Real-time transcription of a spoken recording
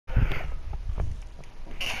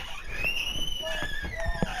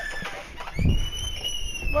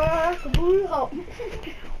that's a booty hole.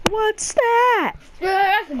 What's that?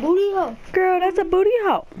 Yeah, that's a booty hole. Girl, that's a booty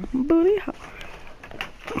hole. Booty hole.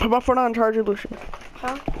 Put my phone on charger, Lucian.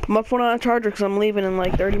 Huh? Put my phone on charger because I'm leaving in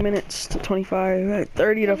like 30 minutes to 25.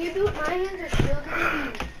 30 to... Can you do it my hands or still do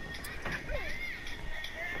it?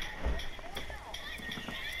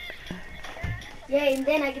 Yeah, and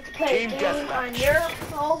then I get to play a Team game deathmatch. on your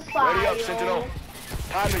profile. Ready up, Sentinel.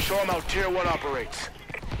 Time to show them how Tier 1 operates.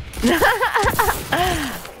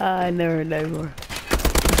 I never heard that before.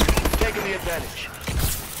 Taking the advantage.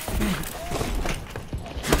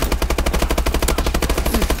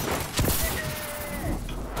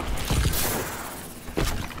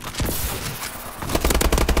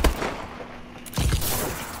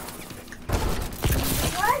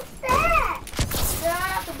 What's that?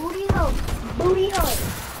 That's a booty hole. Booty hole.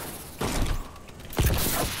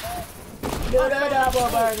 Do the double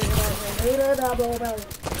burger. Do the double burger.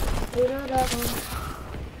 Do the double.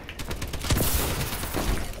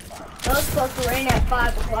 It was supposed to rain at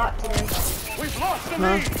 5 o'clock today. We've lost the Huh?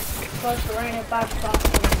 lead. It's supposed to rain at 5 o'clock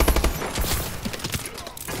today.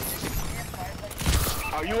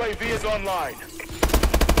 Our UAV is online.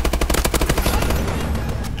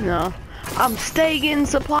 No. I'm staying in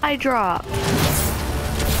supply drop. We've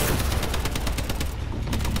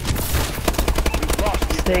lost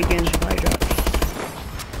the Staying in supply drop.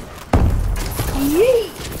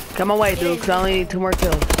 Yeet! Come away, dude, because I only need 2 more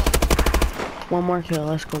kills. 1 more kill.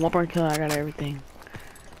 Let's go. 1 more kill. I got everything.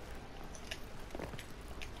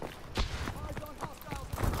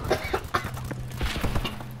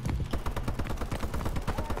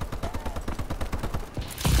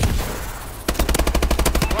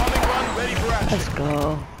 bombing run ready for action. Let's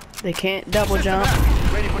go. They can't double System jump.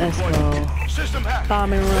 hack. Ready for Let's deployment. go. System hack.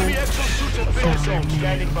 Bombing run. Enemy exosuits and finish zone Bombing.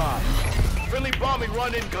 standing by. Friendly bombing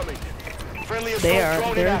run incoming. Friendly assault They are. drone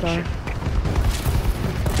in Theirs action. are.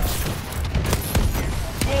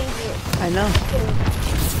 I know.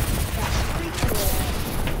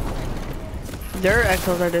 Their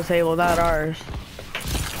exos are disabled, not ours.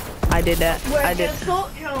 I did that. I did. Oh,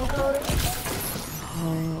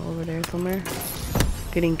 over there somewhere.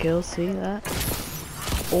 Getting kills, see that?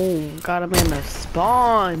 Oh, got him in the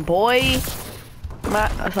spawn, boy.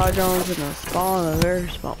 I saw Jones in the spawn, the very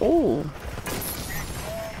spawn. Oh.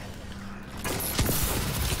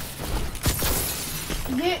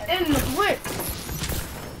 Get in the whip.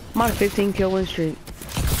 I'm on a 15 kill win streak.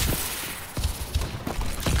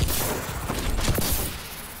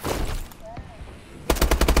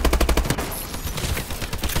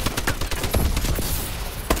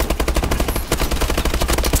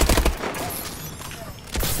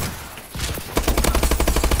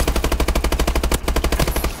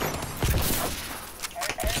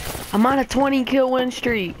 I'm on a 20 kill win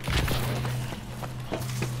streak.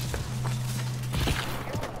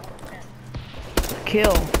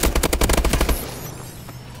 Kill.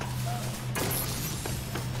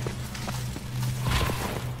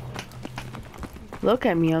 Look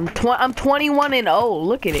at me. I'm 21 and 0.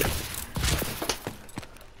 Look at it.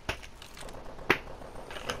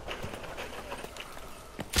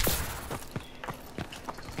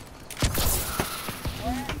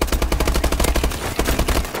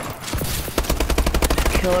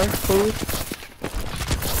 Killer food.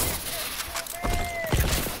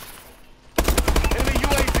 Enemy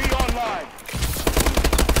UAV online.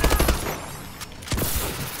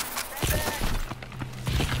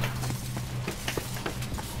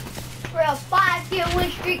 For a 5 kill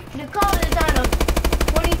win streak, Nicole is on a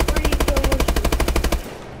 23 kill win streak.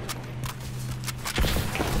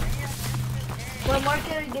 One more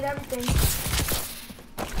kill to get everything.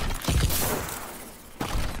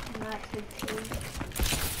 Not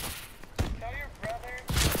 16.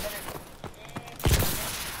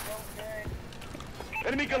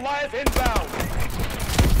 Enemy Goliath inbound.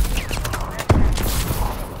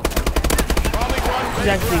 Bombing run He's ready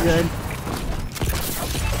actually for good. action.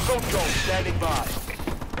 Assault drone standing by.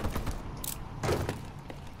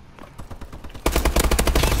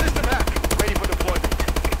 System hack ready for deployment.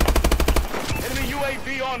 Enemy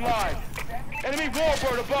UAV online. Enemy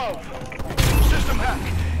warbird above. System hack.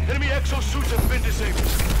 Enemy exosuits have been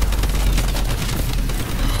disabled.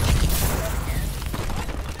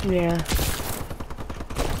 Yeah.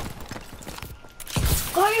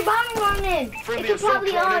 Go on your bombing run in. Friendly It's probably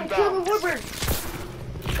assault drone on. Kill the inbound. warbird.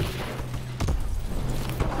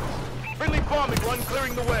 Friendly bombing run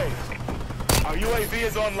clearing the way. Our UAV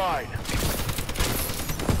is online.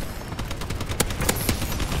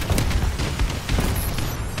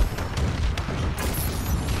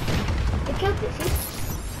 They killed this. See?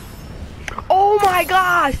 Oh my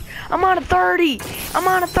gosh! I'm on a 30! I'm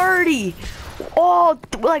on a 30! Oh,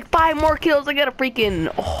 like 5 more kills. I got a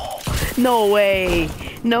freaking. Oh, no way.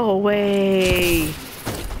 No way.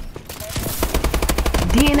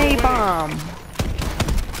 DNA bomb.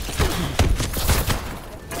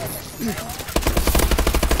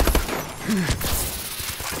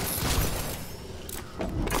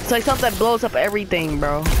 It's like something that blows up everything,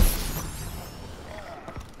 bro.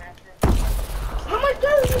 How much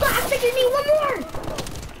kills you got? I think you need one more.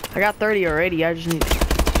 I got 30 already. I just need.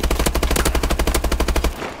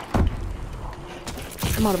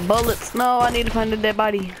 I'm out of bullets. No, I need to find a dead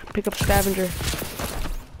body. Pick up scavenger.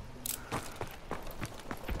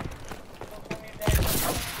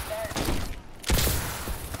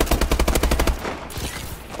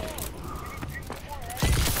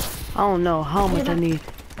 I don't know how much I need.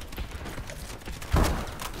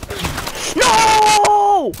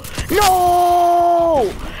 No!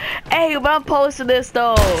 No! Hey, but I'm posting this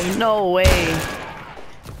though. No way.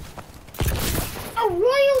 A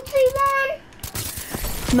royalty one?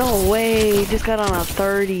 No way. Just got on a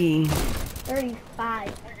 30.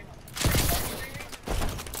 35.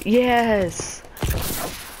 Yes.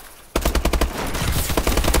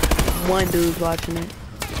 One dude's watching it.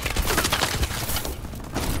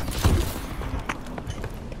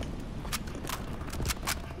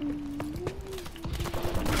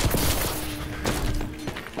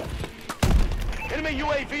 Enemy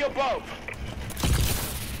UAV above.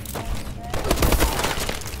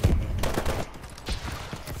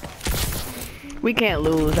 We can't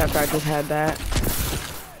lose after I just had that.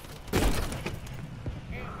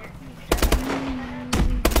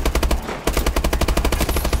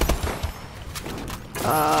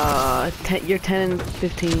 You're 10 and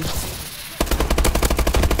 15.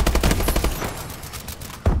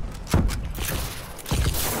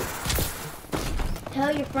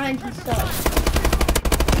 Tell your friends he sucks.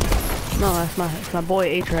 No, that's my boy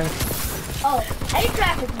A-Trap. Oh,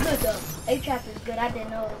 A-Trap is good though. A-Trap is good. I didn't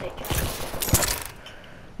know it was A-Trap.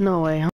 No way.